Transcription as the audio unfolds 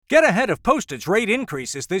Get ahead of postage rate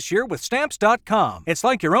increases this year with Stamps.com. It's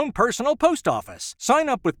like your own personal post office. Sign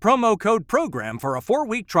up with promo code PROGRAM for a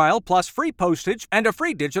 4-week trial plus free postage and a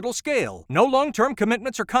free digital scale. No long-term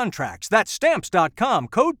commitments or contracts. That's Stamps.com,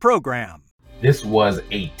 code PROGRAM. This was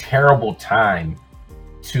a terrible time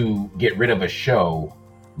to get rid of a show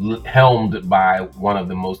helmed by one of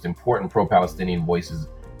the most important pro-Palestinian voices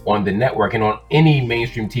on the network and on any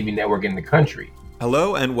mainstream TV network in the country.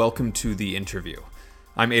 Hello and welcome to The Interview.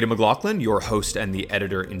 I'm Aidan McLaughlin, your host and the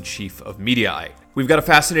editor-in-chief of Mediaite. We've got a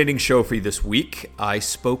fascinating show for you this week. I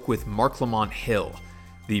spoke with Marc Lamont Hill,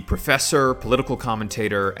 the professor, political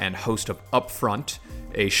commentator, and host of Upfront,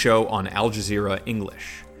 a show on Al Jazeera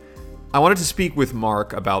English. I wanted to speak with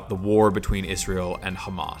Marc about the war between Israel and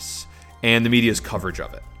Hamas and the media's coverage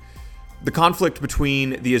of it. The conflict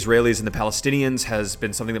between the Israelis and the Palestinians has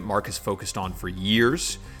been something that Marc has focused on for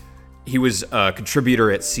years. He was a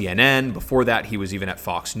contributor at CNN. Before that, he was even at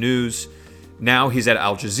Fox News. Now he's at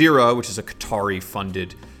Al Jazeera, which is a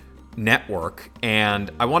Qatari-funded network. And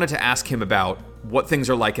I wanted to ask him about what things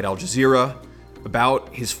are like at Al Jazeera, about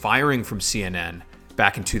his firing from CNN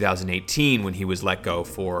back in 2018 when he was let go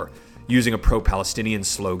for using a pro-Palestinian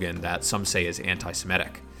slogan that some say is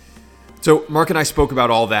anti-Semitic. So Marc and I spoke about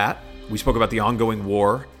all that. We spoke about the ongoing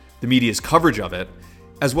war, the media's coverage of it,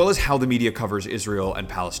 as well as how the media covers Israel and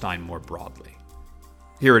Palestine more broadly.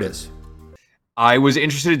 Here it is. I was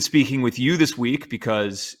interested in speaking with you this week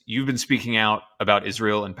because you've been speaking out about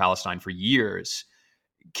Israel and Palestine for years.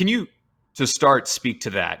 Can you, to start, speak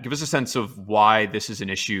to that? Give us a sense of why this is an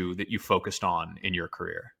issue that you focused on in your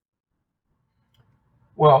career.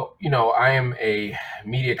 Well, I am a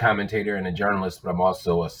media commentator and a journalist, but I'm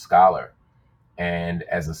also a scholar. And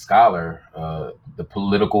as a scholar, the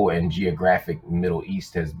political and geographic Middle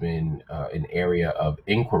East has been an area of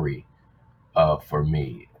inquiry for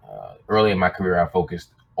me. Early in my career, I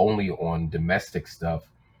focused only on domestic stuff,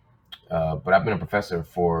 but I've been a professor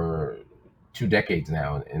for 2 decades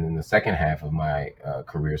now. And in the second half of my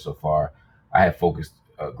career so far, I have focused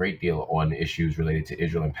a great deal on issues related to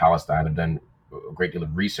Israel and Palestine. I've done a great deal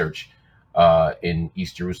of research in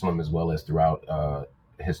East Jerusalem as well as throughout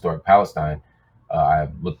historic Palestine.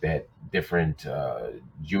 I've looked at different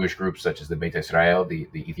Jewish groups such as the Beit Israel, the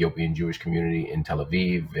Ethiopian Jewish community in Tel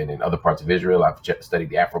Aviv and in other parts of Israel. I've studied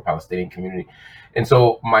the Afro-Palestinian community. And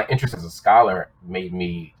so my interest as a scholar made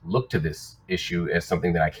me look to this issue as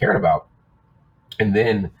something that I cared about. And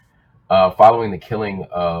then following the killing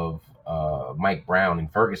of Mike Brown in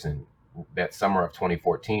Ferguson that summer of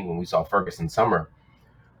 2014, when we saw Ferguson Summer,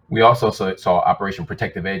 we also saw Operation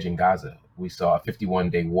Protective Edge in Gaza. We saw a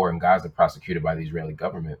 51-day war in Gaza prosecuted by the Israeli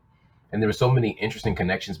government. And there were so many interesting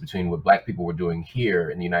connections between what Black people were doing here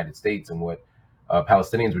in the United States and what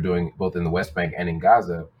Palestinians were doing both in the West Bank and in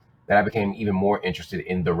Gaza that I became even more interested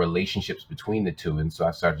in the relationships between the two. And so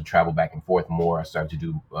I started to travel back and forth more. I started to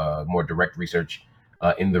do more direct research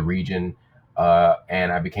in the region.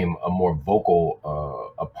 And I became a more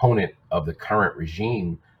vocal opponent of the current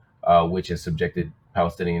regime, which has subjected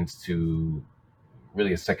Palestinians to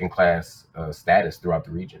really a second-class status throughout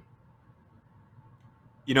the region.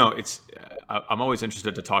 I'm always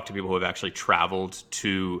interested to talk to people who have actually traveled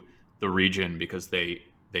to the region because they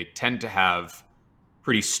tend to have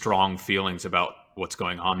pretty strong feelings about what's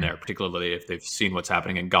going on there, particularly if they've seen what's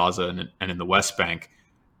happening in Gaza and in the West Bank.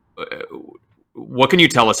 What can you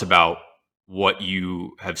tell us about what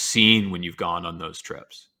you have seen when you've gone on those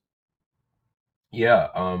trips? Yeah,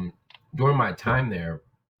 during my time there,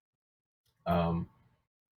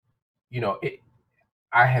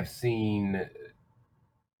 I have seen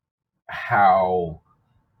how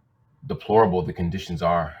deplorable the conditions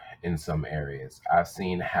are in some areas. I've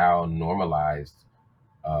seen how normalized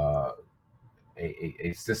a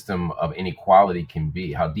system of inequality can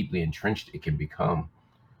be, how deeply entrenched it can become.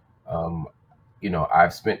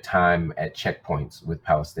 I've spent time at checkpoints with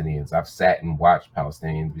Palestinians. I've sat and watched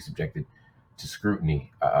Palestinians be subjected to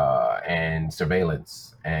scrutiny and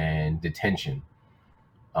surveillance and detention.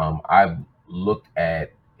 I've looked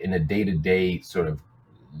at, in a day-to-day sort of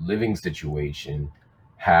living situation,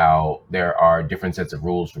 how there are different sets of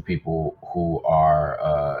rules for people who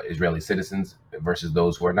are Israeli citizens versus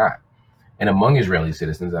those who are not. And among Israeli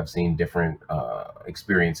citizens, I've seen different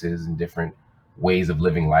experiences and different ways of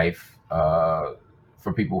living life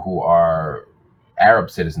for people who are Arab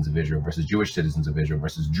citizens of Israel versus Jewish citizens of Israel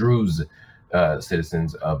versus Druze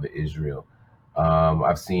citizens of Israel.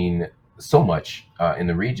 I've seen so much in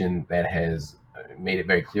the region that has made it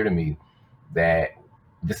very clear to me that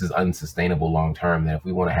this is unsustainable long term, that if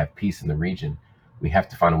we want to have peace in the region, we have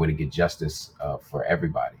to find a way to get justice for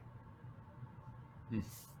everybody.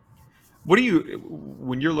 What do you,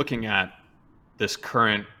 when you're looking at this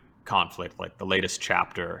current conflict, like the latest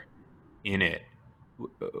chapter in it,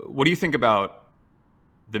 what do you think about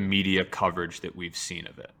the media coverage that we've seen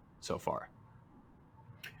of it so far?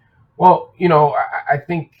 Well, I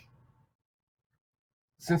think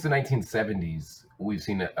since the 1970s, we've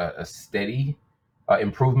seen a steady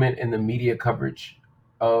improvement in the media coverage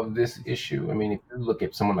of this issue. I mean, if you look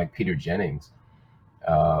at someone like Peter Jennings,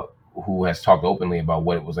 uh, who has talked openly about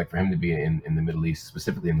what it was like for him to be in the Middle East,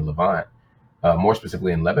 specifically in the Levant, more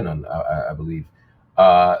specifically in Lebanon, I believe.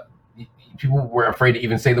 Uh, People were afraid to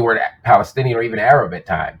even say the word Palestinian or even Arab at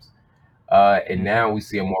times. And now we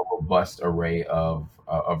see a more robust array of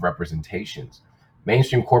representations.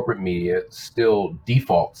 Mainstream corporate media still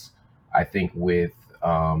defaults, I think, with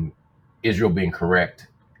Israel being correct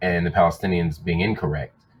and the Palestinians being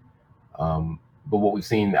incorrect. But what we've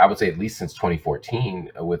seen, I would say, at least since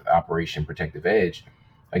 2014, with Operation Protective Edge,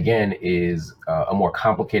 again, is a more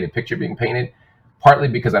complicated picture being painted. Partly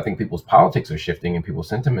because I think people's politics are shifting and people's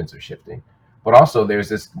sentiments are shifting, but also there's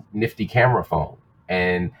this nifty camera phone,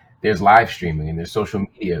 and there's live streaming, and there's social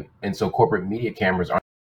media, and so corporate media cameras aren't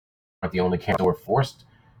the only cameras. So we're forced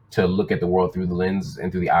to look at the world through the lens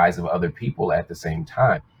and through the eyes of other people at the same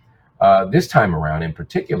time. This time around, in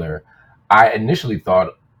particular, I initially thought,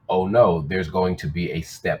 oh no, there's going to be a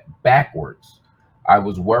step backwards. I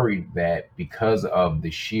was worried that because of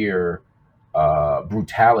the sheer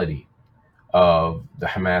brutality of the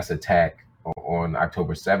Hamas attack on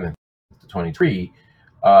October 7th, 2023,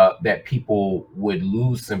 that people would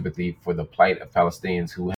lose sympathy for the plight of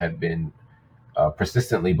Palestinians who have been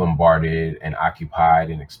persistently bombarded and occupied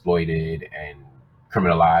and exploited and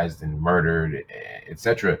criminalized and murdered,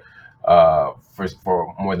 etc.,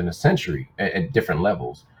 for more than a century at different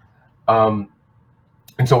levels. And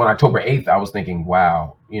so on October 8th, I was thinking,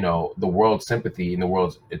 wow, the world's sympathy and the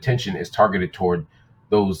world's attention is targeted toward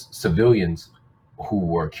those civilians who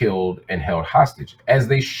were killed and held hostage, as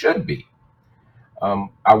they should be.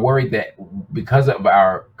 I worried that because of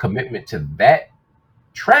our commitment to that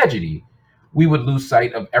tragedy, we would lose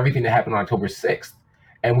sight of everything that happened on October 6th,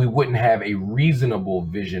 and we wouldn't have a reasonable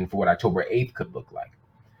vision for what October 8th could look like.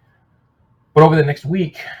 But over the next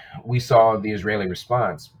week, we saw the Israeli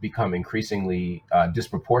response become increasingly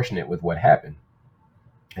disproportionate with what happened.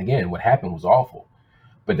 Again, what happened was awful,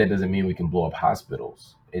 but that doesn't mean we can blow up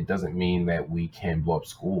hospitals. It doesn't mean that we can blow up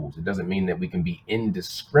schools. It doesn't mean that we can be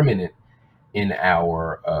indiscriminate in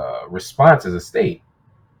our response as a state.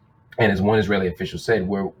 And as one Israeli official said,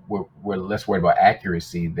 we're less worried about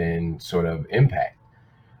accuracy than sort of impact.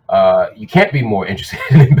 You can't be more interested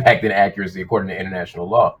in impact than accuracy, according to international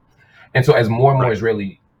law. And so, as more and more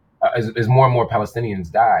Israeli, as more and more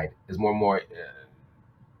Palestinians died, as more and more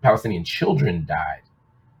Palestinian children died,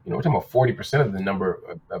 we're talking about 40% of the number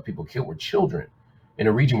of people killed were children in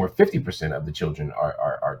a region where 50% of the children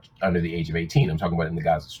are under the age of 18. I'm talking about in the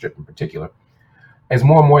Gaza Strip in particular. As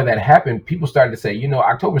more and more of that happened, people started to say,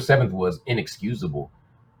 October 7th was inexcusable.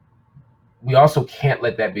 We also can't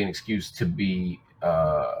let that be an excuse to be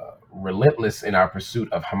relentless in our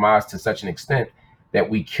pursuit of Hamas to such an extent that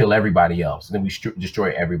we kill everybody else and then we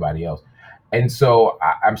destroy everybody else. And so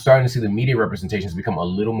I'm starting to see the media representations become a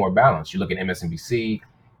little more balanced. You look at MSNBC,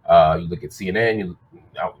 you look at CNN,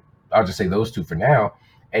 I'll just say those two for now,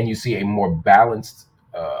 and you see a more balanced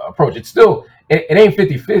approach. It's still, it ain't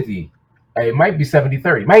 50-50. It might be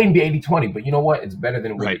 70-30. It might even be 80-20, but you know what? It's better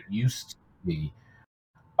than what it used to be.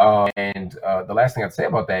 And the last thing I'd say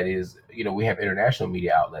about that is, we have international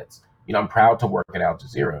media outlets. I'm proud to work at Al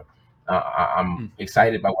Jazeera. I'm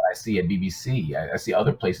excited by what I see at BBC. I see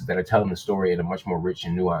other places that are telling the story in a much more rich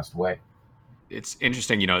and nuanced way. It's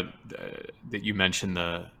interesting, that you mentioned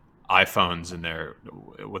the iPhones and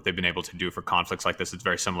what they've been able to do for conflicts like this. It's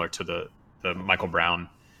very similar to the Michael Brown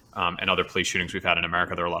and other police shootings we've had in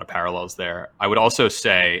America. There are a lot of parallels there. I would also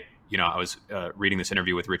say, I was reading this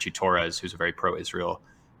interview with Richie Torres, who's a very pro-Israel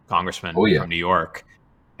congressman from New York,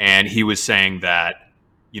 and he was saying that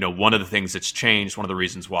one of the things that's changed, one of the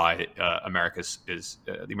reasons why the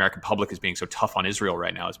American public is being so tough on Israel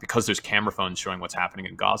right now is because there's camera phones showing what's happening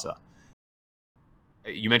in Gaza.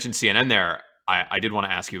 You mentioned CNN there. I did want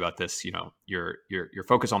to ask you about this. Your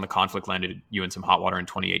focus on the conflict landed you in some hot water in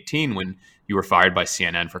 2018 when you were fired by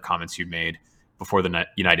CNN for comments you made before the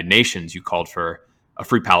United Nations. You called for a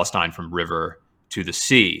free Palestine from river to the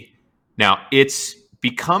sea. Now, it's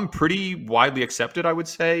become pretty widely accepted, I would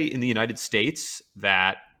say, in the United States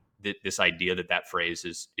that this idea that phrase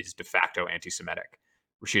is de facto anti-Semitic.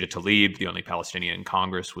 Rashida Tlaib, the only Palestinian in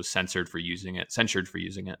Congress, was censured for using it.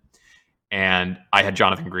 And I had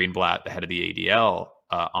Jonathan Greenblatt, the head of the ADL,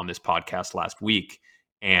 on this podcast last week,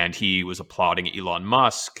 and he was applauding Elon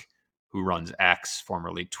Musk, who runs X,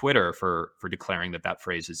 formerly Twitter, for declaring that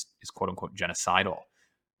phrase is quote unquote genocidal.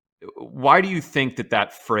 Why do you think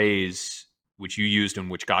that phrase, which you used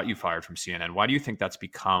and which got you fired from CNN, why do you think that's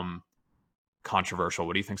become controversial?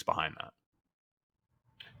 What do you think's behind that?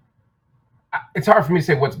 It's hard for me to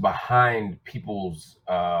say what's behind people's,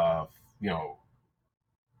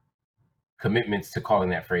 commitments to calling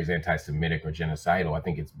that phrase anti-Semitic or genocidal. I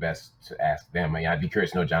think it's best to ask them. I'd be curious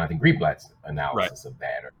to know Jonathan Greenblatt's analysis of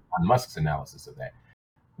that, or Elon Musk's analysis of that.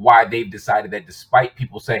 Why they've decided that, despite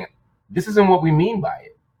people saying this isn't what we mean by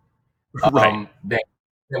it, that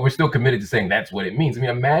we're still committed to saying that's what it means. I mean,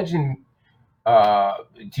 imagine, to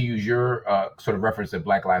use your sort of reference to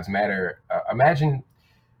Black Lives Matter, imagine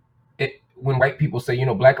it when white people say,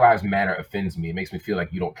 Black Lives Matter offends me. It makes me feel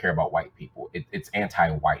like you don't care about white people. It's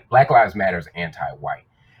anti-white. Black Lives Matter is anti-white.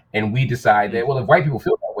 And we decide that, well, if white people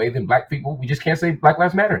feel that way, then black people, we just can't say Black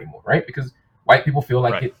Lives Matter anymore, right? Because white people feel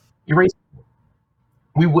like it erases them.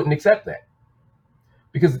 We wouldn't accept that,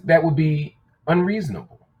 because that would be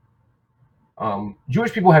unreasonable.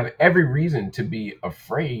 Jewish people have every reason to be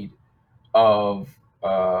afraid of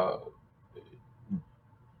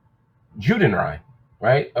Judenrein,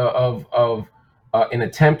 right? Of an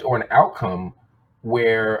attempt or an outcome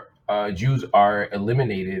where Jews are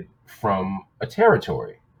eliminated from a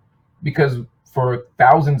territory, because for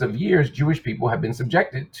thousands of years, Jewish people have been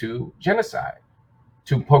subjected to genocide,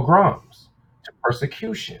 to pogroms, to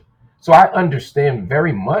persecution. So I understand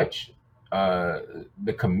very much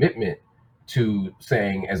the commitment to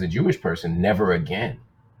saying, as a Jewish person, never again.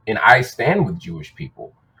 And I stand with Jewish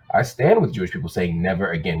people. I stand with Jewish people saying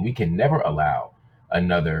never again. We can never allow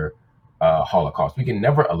another Holocaust. We can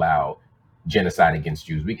never allow genocide against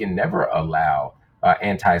Jews. We can never allow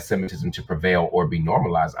anti-Semitism to prevail or be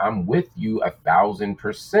normalized. I'm with you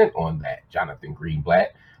 1,000% on that, Jonathan Greenblatt.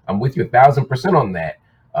 I'm with you 1,000% on that,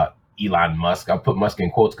 Elon Musk. I'll put Musk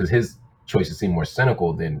in quotes because his choices seem more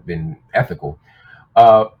cynical than ethical.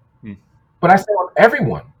 But I say on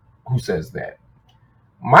everyone who says that.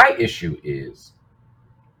 My issue is,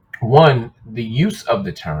 one, the use of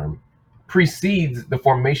the term precedes the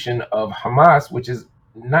formation of Hamas, which is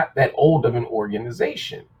not that old of an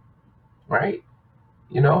organization, right?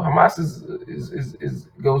 Hamas is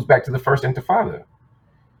goes back to the first Intifada,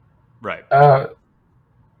 right?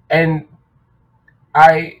 And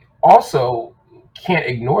I also can't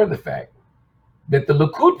ignore the fact that the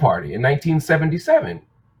Likud party in 1977,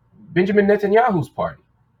 Benjamin Netanyahu's party,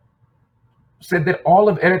 said that all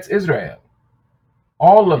of Eretz Israel,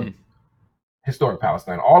 all of historic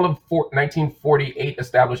Palestine, all of 1948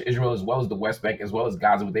 established Israel, as well as the West Bank, as well as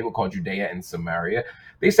Gaza, what they would call Judea and Samaria,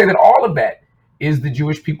 they say that all of that is the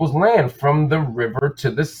Jewish people's land from the river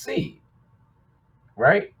to the sea,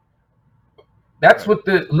 right? That's what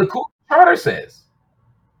the Likud charter says.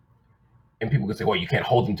 And people could say, well, you can't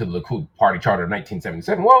hold them to the Likud party charter of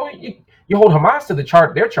 1977. Well, you hold Hamas to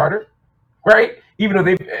their charter, right? Even though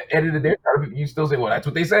they've edited their charter, you still say, well, that's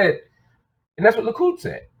what they said. And that's what Likud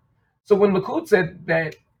said. So when Likud said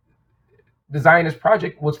that the Zionist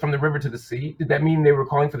project was from the river to the sea, did that mean they were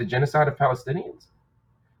calling for the genocide of Palestinians?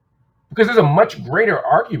 Because there's a much greater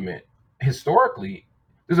argument historically,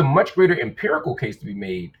 there's a much greater empirical case to be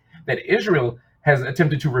made that Israel has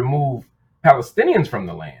attempted to remove Palestinians from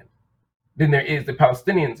the land than there is that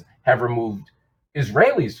Palestinians have removed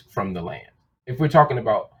Israelis from the land. If we're talking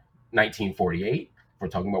about 1948, if we're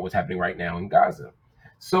talking about what's happening right now in Gaza.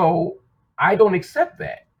 So I don't accept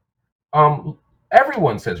that.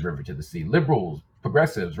 Everyone says river to the sea: liberals,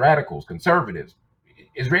 progressives, radicals, conservatives,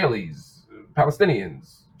 Israelis,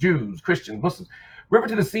 Palestinians, Jews, Christians, Muslims. River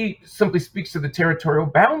to the sea simply speaks to the territorial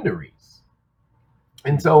boundaries.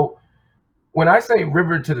 And so when I say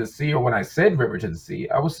river to the sea, or when I said river to the sea,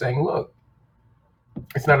 I was saying, look,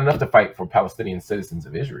 it's not enough to fight for Palestinian citizens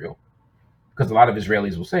of Israel, because a lot of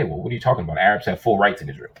Israelis will say, well, what are you talking about? Arabs have full rights in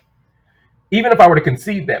Israel. Even if I were to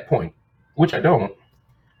concede that point, which I don't,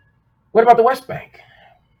 what about the West Bank?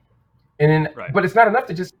 And then, but it's not enough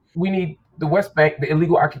to just, we need the West Bank, the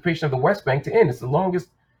illegal occupation of the West Bank to end. It's the longest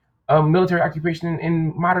military occupation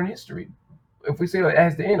in modern history. If we say it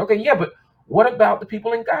has to end, okay, yeah, but what about the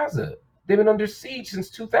people in Gaza? They've been under siege since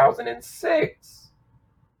 2006.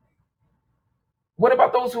 What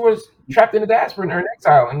about those who are trapped in the diaspora and are in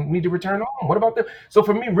exile and need to return home? What about them? So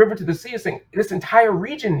for me, river to the sea is saying this entire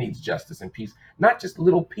region needs justice and peace, not just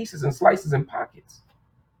little pieces and slices and pockets.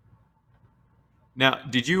 Now,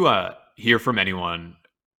 did you hear from anyone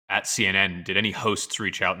at CNN? Did any hosts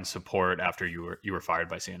reach out in support after you were fired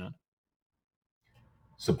by CNN?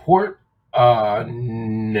 Support?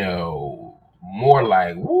 No. More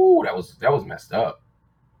like, woo, that was messed up.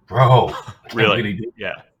 bro, I can't Really? believe they did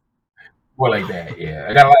Yeah. more like that. Yeah,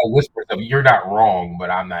 I got a lot of whispers of you're not wrong, but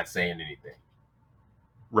I'm not saying anything.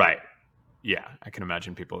 Right. Yeah. I can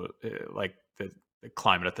imagine people like the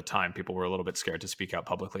climate at the time, people were a little bit scared to speak out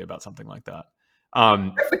publicly about something like that.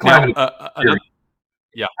 That's the Now, climate of another,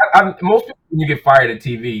 yeah. most people, when you get fired at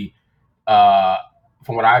TV, uh,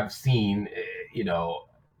 from what I've seen,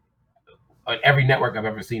 on every network I've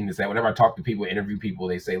ever seen, this say whenever I talk to people, interview people,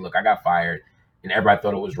 they say, "Look, I got fired, and everybody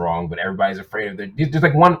thought it was wrong, but everybody's afraid of their." There's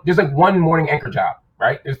like one morning anchor job,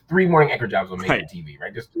 right? There's 3 morning anchor jobs on major Right. TV,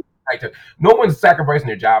 right? No one's sacrificing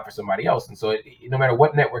their job for somebody else, and so no matter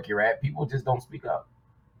what network you're at, people just don't speak up.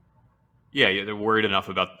 Yeah, they're worried enough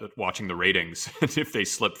about watching the ratings if they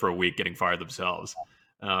slip for a week, getting fired themselves.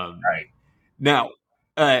 Right. Now,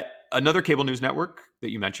 another cable news network that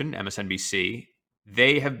you mentioned, MSNBC,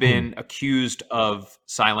 they have been accused of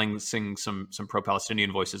silencing some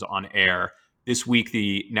pro-Palestinian voices on air. This week,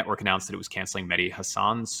 the network announced that it was canceling Mehdi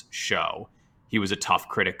Hassan's show. He was a tough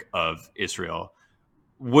critic of Israel.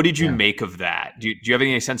 What did you make of that? Do you have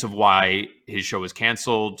any sense of why his show was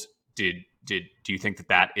canceled? Do you think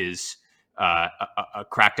that is a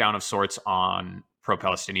crackdown of sorts on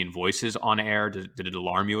pro-Palestinian voices on air? Did it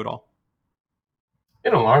alarm you at all?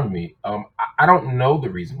 It alarmed me. I don't know the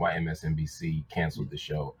reason why MSNBC canceled the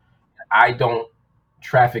show. I don't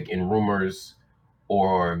traffic in rumors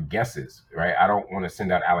or guesses, right? I don't want to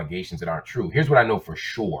send out allegations that aren't true. Here's what I know for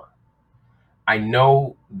sure. I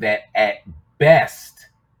know that at best,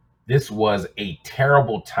 this was a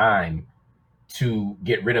terrible time to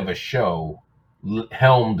get rid of a show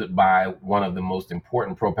helmed by one of the most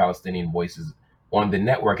important pro-Palestinian voices on the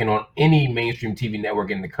network and on any mainstream TV network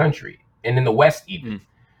in the country and in the West even.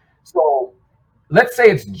 So let's say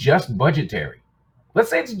it's just budgetary. Let's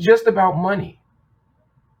say it's just about money.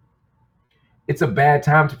 It's a bad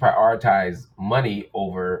time to prioritize money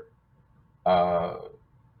over a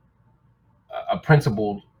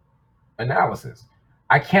principled analysis.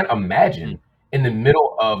 I can't imagine in the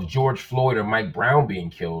middle of George Floyd or Mike Brown being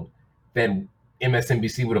killed that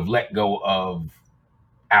MSNBC would have let go of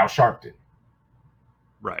Al Sharpton.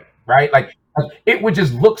 Right? Like it would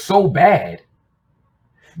just look so bad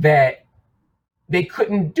that they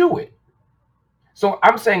couldn't do it. So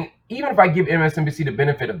I'm saying, even if I give MSNBC the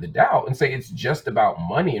benefit of the doubt and say it's just about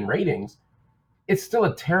money and ratings, it's still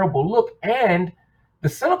a terrible look. And the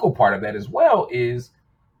cynical part of that as well is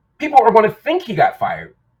people are going to think he got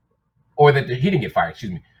fired, or that he didn't get fired,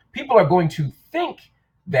 excuse me. People are going to think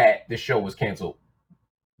that the show was canceled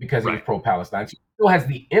because he was pro-Palestine. So it still has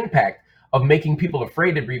the impact of making people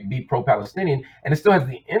afraid to be pro-Palestinian, and it still has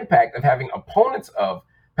the impact of having opponents of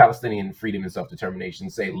Palestinian freedom and self-determination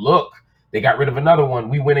say, look, they got rid of another one,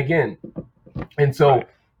 we win again. And so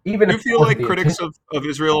even do you if feel like critics of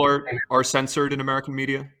Israel are censored in American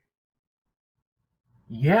media?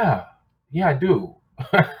 Yeah, I do.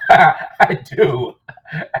 I do.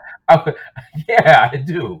 Yeah, I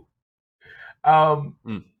do.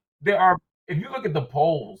 There are, if you look at the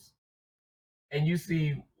polls and you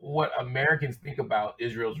see what Americans think about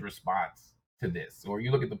Israel's response to this, or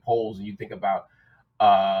you look at the polls and you think about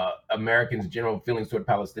Americans' general feelings toward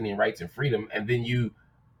Palestinian rights and freedom, and then you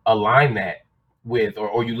align that with,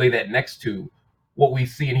 or you lay that next to what we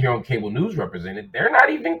see and hear on cable news represented, they're not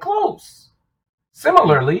even close.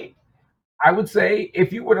 Similarly, I would say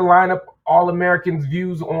if you were to line up all Americans'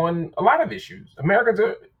 views on a lot of issues, Americans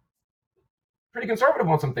are pretty conservative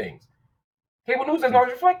on some things. Cable news doesn't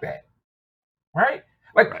always reflect that, right?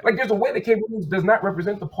 Like there's a way that cable news does not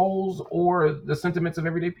represent the polls or the sentiments of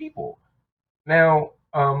everyday people. Now,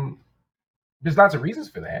 there's lots of reasons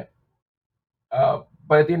for that.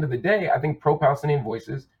 But at the end of the day, I think pro-Palestinian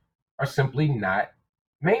voices are simply not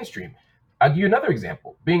mainstream. I'll give you another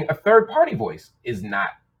example. Being a third-party voice is not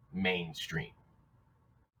mainstream,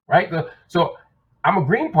 right? So I'm a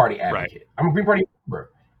Green Party advocate. I'm a Green Party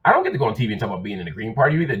member. I don't get to go on TV and talk about being in the Green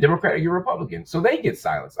Party. You're either Democrat or you're Republican. So they get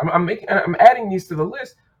silenced. I'm adding these to the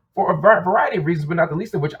list for a variety of reasons, but not the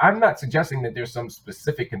least of which I'm not suggesting that there's some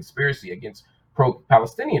specific conspiracy against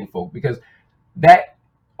pro-Palestinian folk, because that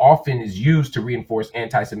often is used to reinforce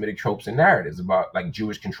anti-Semitic tropes and narratives about like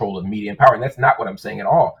Jewish control of media and power. And that's not what I'm saying at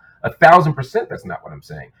all. 1,000% that's not what I'm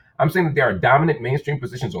saying. I'm saying that there are dominant mainstream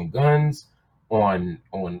positions on guns, on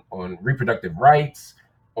reproductive rights,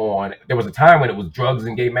 there was a time when it was drugs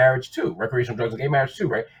and gay marriage too, recreational drugs and gay marriage too,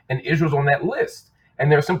 right? And Israel's on that list.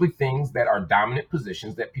 And there are simply things that are dominant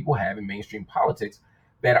positions that people have in mainstream politics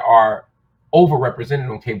that are overrepresented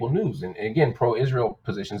on cable news. And again, pro-Israel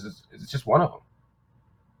positions is just one of them.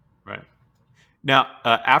 Right. Now,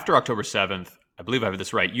 after October 7th, I believe I have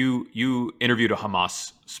this right, you interviewed a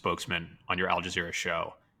Hamas spokesman on your Al Jazeera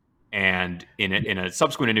show. And in a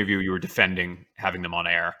subsequent interview, you were defending having them on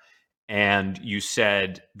air. And you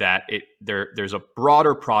said that there's a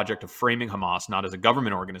broader project of framing Hamas not as a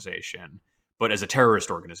government organization, but as a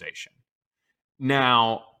terrorist organization.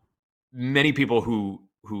 Now, many people who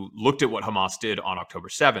looked at what Hamas did on October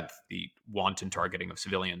 7th, the wanton targeting of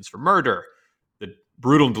civilians for murder, the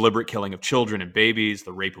brutal and deliberate killing of children and babies,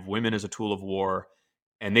 the rape of women as a tool of war,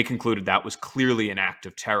 and they concluded that was clearly an act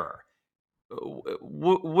of terror.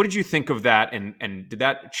 What did you think of that, and did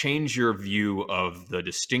that change your view of the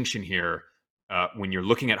distinction here when you're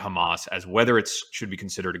looking at Hamas as whether it should be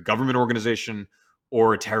considered a government organization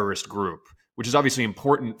or a terrorist group, which is obviously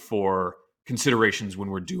important for considerations when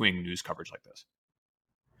we're doing news coverage like this?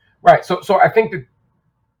 Right. So I think that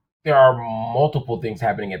there are multiple things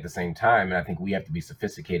happening at the same time, and I think we have to be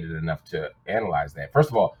sophisticated enough to analyze that. First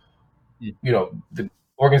of all, the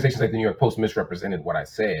organizations like the New York Post misrepresented what I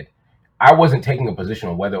said. I wasn't taking a position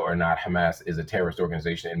on whether or not Hamas is a terrorist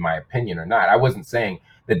organization, in my opinion, or not. I wasn't saying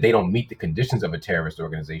that they don't meet the conditions of a terrorist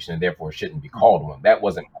organization and therefore shouldn't be called one. That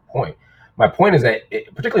wasn't my point. My point is that,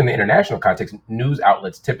 particularly in the international context, news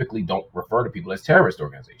outlets typically don't refer to people as terrorist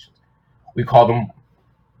organizations. We call them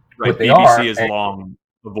what they are. BBC has long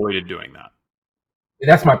avoided doing that.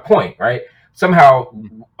 That's my point, right? Somehow,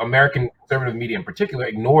 American conservative media in particular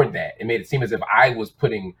ignored that. It made it seem as if I was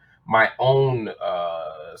putting my own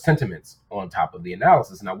sentiments on top of the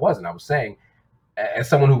analysis, and I wasn't. I was saying, as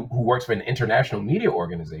someone who works for an international media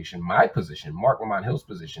organization, my position, Marc Lamont Hill's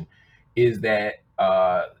position, is that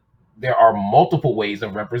there are multiple ways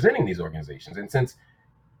of representing these organizations. And since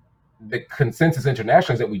the consensus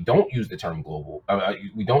internationally is that we don't use the term global,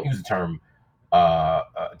 we don't use the term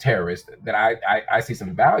terrorist, that I see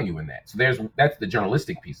some value in that. So that's the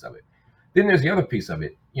journalistic piece of it. Then there's the other piece of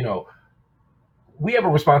it. We have a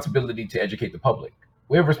responsibility to educate the public.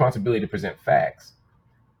 We have a responsibility to present facts.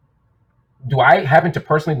 Do I happen to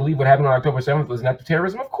personally believe what happened on October 7th was an act of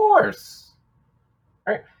terrorism? Of course.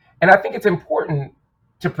 Right? And I think it's important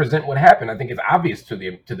to present what happened. I think it's obvious to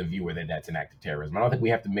the viewer that that's an act of terrorism. I don't think we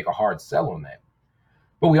have to make a hard sell on that.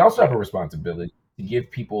 But we also have a responsibility to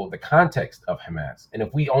give people the context of Hamas. And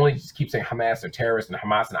if we only just keep saying Hamas are terrorists and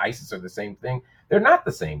Hamas and ISIS are the same thing, they're not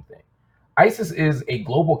the same thing. ISIS is a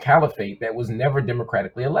global caliphate that was never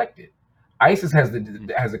democratically elected. ISIS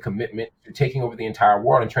has a commitment to taking over the entire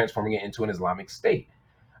world and transforming it into an Islamic state.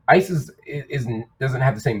 ISIS doesn't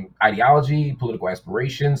have the same ideology, political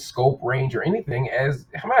aspirations, scope, range, or anything as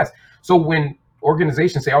Hamas. So when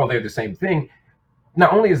organizations say, oh, they're the same thing,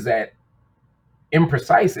 not only is that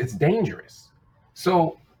imprecise, it's dangerous.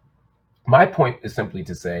 So my point is simply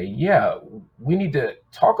to say, yeah, we need to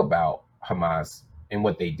talk about Hamas and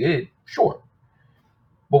what they did, sure.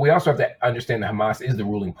 But we also have to understand that Hamas is the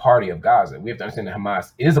ruling party of Gaza. We have to understand that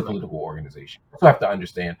Hamas is a political organization. We also have to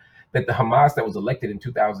understand that the Hamas that was elected in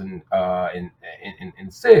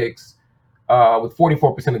 2006, with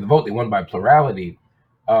 44% of the vote, they won by plurality,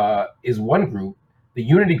 is one group. The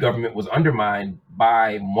unity government was undermined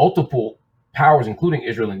by multiple powers, including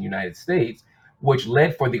Israel and the United States, which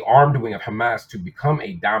led for the armed wing of Hamas to become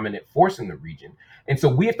a dominant force in the region. And so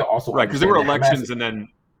we have to also because there were elections, and then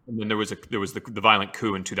there was the violent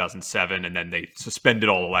coup in 2007, and then they suspended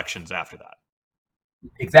all elections after that.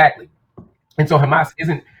 Exactly. And so Hamas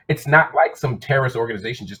it's not like some terrorist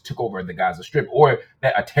organization just took over the Gaza Strip, or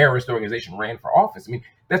that a terrorist organization ran for office. I mean,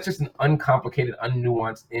 that's just an uncomplicated,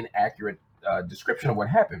 unnuanced, inaccurate description of what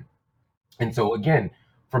happened. And so again,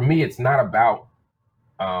 for me, it's not about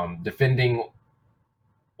defending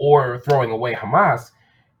or throwing away Hamas.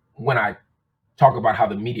 When I talk about how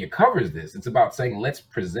the media covers this, it's about saying, let's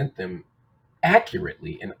present them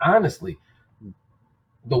accurately and honestly.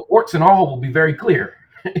 The warts and all will be very clear.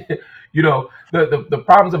 The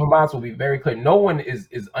problems of Hamas will be very clear. No one is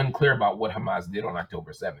unclear about what Hamas did on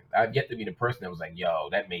October 7th. I've yet to be the person that was like, yo,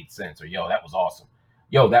 that made sense, or yo, that was awesome.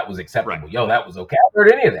 Yo, that was acceptable. Right. Yo, that was okay. I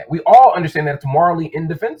haven't heard any of that. We all understand that it's morally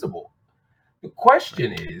indefensible. The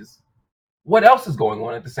question is, what else is going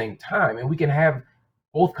on at the same time? And we can have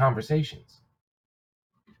both conversations.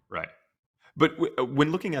 Right. But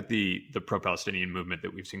when looking at the pro-Palestinian movement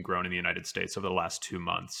that we've seen grown in the United States over the last 2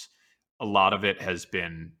 months, a lot of it has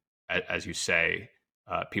been, as you say,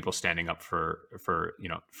 people standing up for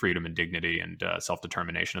freedom and dignity and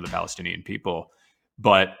self-determination of the Palestinian people.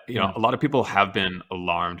 But a lot of people have been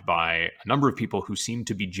alarmed by a number of people who seem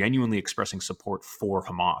to be genuinely expressing support for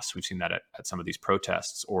Hamas. We've seen that at some of these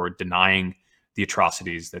protests, or denying the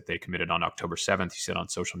atrocities that they committed on October 7th. You said on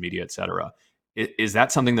social media, et cetera. Is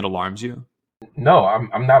that something that alarms you? No,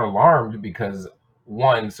 I'm not alarmed, because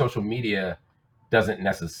one, social media doesn't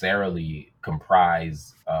necessarily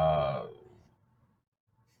comprise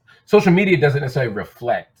social media doesn't necessarily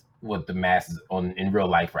reflect what the masses in real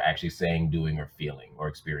life are actually saying, doing, or feeling, or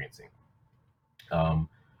experiencing.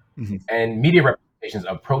 And media representations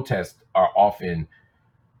of protest are often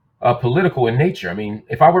political in nature. I mean,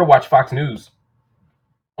 if I were to watch Fox News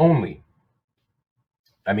only,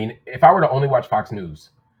 if I were to only watch Fox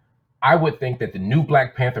News, I would think that the new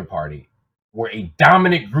Black Panther Party were a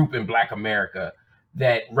dominant group in Black America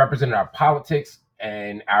that represented our politics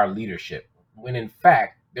and our leadership, when in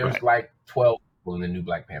fact, there's like 12 people in the new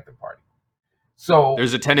Black Panther Party. So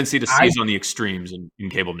there's a tendency to seize on the extremes in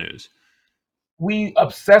cable news. We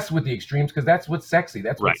obsess with the extremes because that's what's sexy.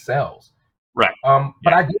 That's what sells. Right.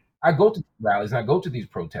 But I go to rallies and I go to these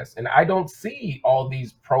protests, and I don't see all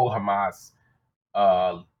these pro-Hamas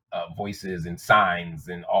voices and signs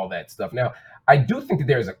and all that stuff. Now, I do think that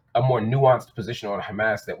there's a more nuanced position on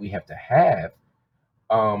Hamas that we have to have,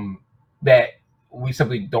 that we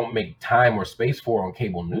simply don't make time or space for on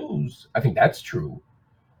cable news. I think that's true.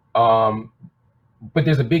 But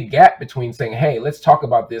there's a big gap between saying, hey, let's talk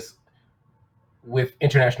about this with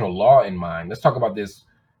international law in mind. Let's talk about this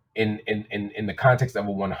in the context of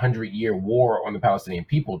a 100-year war on the Palestinian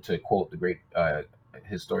people, to quote the great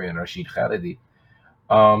historian Rashid Khalidi.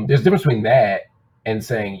 There's a difference between that and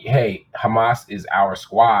saying, hey, Hamas is our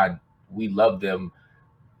squad. We love them.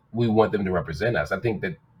 We want them to represent us. I think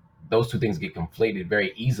that those two things get conflated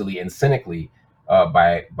very easily and cynically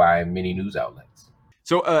by many news outlets.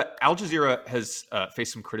 So Al Jazeera has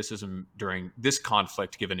faced some criticism during this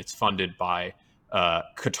conflict, given it's funded by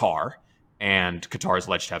Qatar, and Qatar is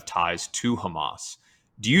alleged to have ties to Hamas.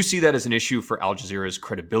 Do you see that as an issue for Al Jazeera's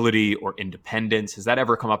credibility or independence? Has that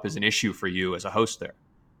ever come up as an issue for you as a host there?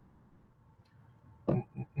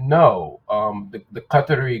 No. The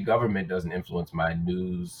Qatari government doesn't influence my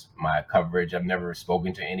news, my coverage. I've never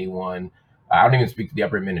spoken to anyone. I don't even speak to the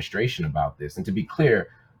upper administration about this. And to be clear,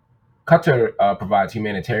 Qatar provides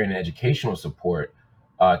humanitarian and educational support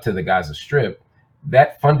to the Gaza Strip.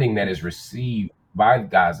 That funding that is received by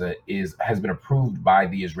Gaza has been approved by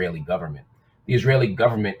the Israeli government. The Israeli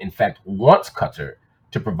government, in fact, wants Qatar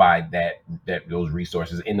to provide those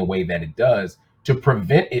resources in the way that it does, to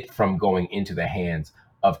prevent it from going into the hands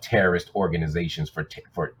of terrorist organizations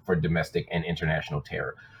for domestic and international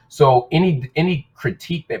terror. So any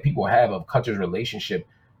critique that people have of Qatar's relationship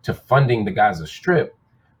to funding the Gaza Strip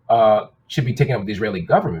should be taken up with the Israeli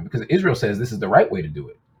government, because Israel says this is the right way to do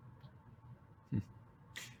it.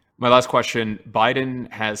 My last question,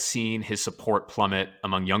 Biden has seen his support plummet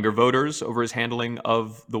among younger voters over his handling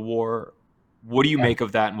of the war. What do you make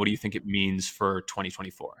of that, and what do you think it means for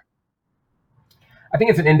 2024? I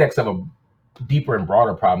think it's an index of a deeper and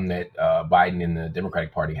broader problem that Biden and the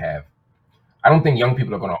Democratic Party have. I don't think young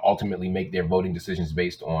people are going to ultimately make their voting decisions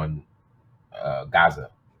based on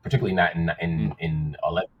Gaza, particularly not in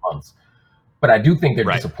 11 months. But I do think their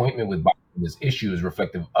disappointment with Biden in this issue is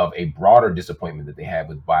reflective of a broader disappointment that they have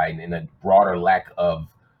with Biden, and a broader lack of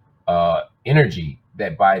energy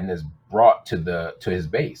that Biden has brought to his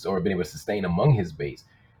base, or been able to sustain among his base.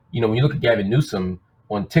 You know, when you look at Gavin Newsom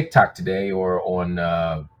on TikTok today, or on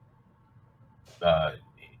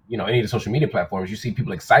any of the social media platforms, you see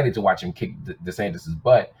people excited to watch him kick DeSantis's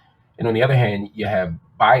butt. And on the other hand, you have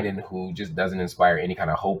Biden, who just doesn't inspire any kind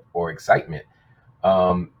of hope or excitement.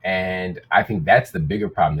 And I think that's the bigger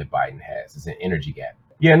problem that Biden has, is an energy gap.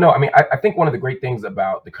 Yeah, no, I mean, I think one of the great things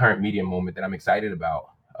about the current media moment that I'm excited about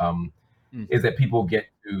is that people get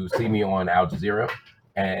to see me on Al Jazeera,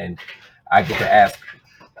 and I get to ask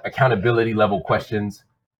accountability level questions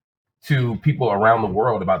to people around the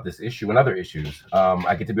world about this issue and other issues.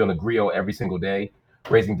 I get to be on the griot every single day,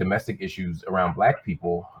 raising domestic issues around Black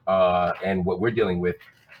people and what we're dealing with,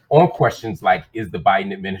 on questions like, is the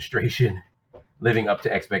Biden administration living up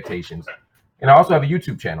to expectations? And I also have a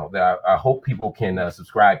YouTube channel that I hope people can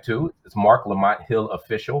subscribe to. It's Marc Lamont Hill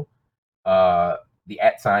Official, the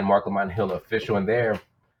 @ Marc Lamont Hill Official. And there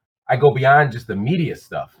I go beyond just the media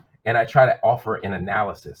stuff, and I try to offer an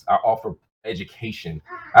analysis. I offer education.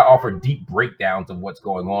 I offer deep breakdowns of what's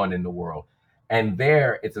going on in the world. And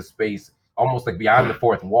there it's a space almost like beyond the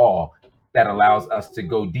fourth wall that allows us to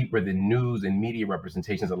go deeper than news and media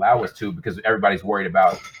representations allow us to, because everybody's worried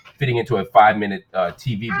about fitting into a 5-minute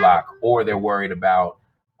TV block, or they're worried about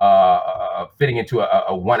fitting into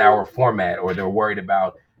a 1-hour format, or they're worried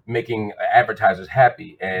about making advertisers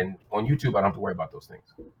happy. And on YouTube, I don't have to worry about those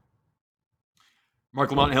things. Marc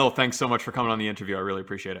Lamont Hill, thanks so much for coming on the interview. I really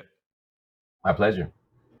appreciate it. My pleasure.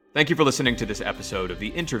 Thank you for listening to this episode of The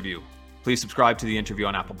Interview. Please subscribe to The Interview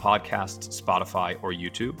on Apple Podcasts, Spotify, or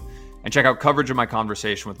YouTube, and check out coverage of my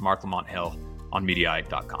conversation with Marc Lamont Hill on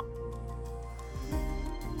Mediaite.com.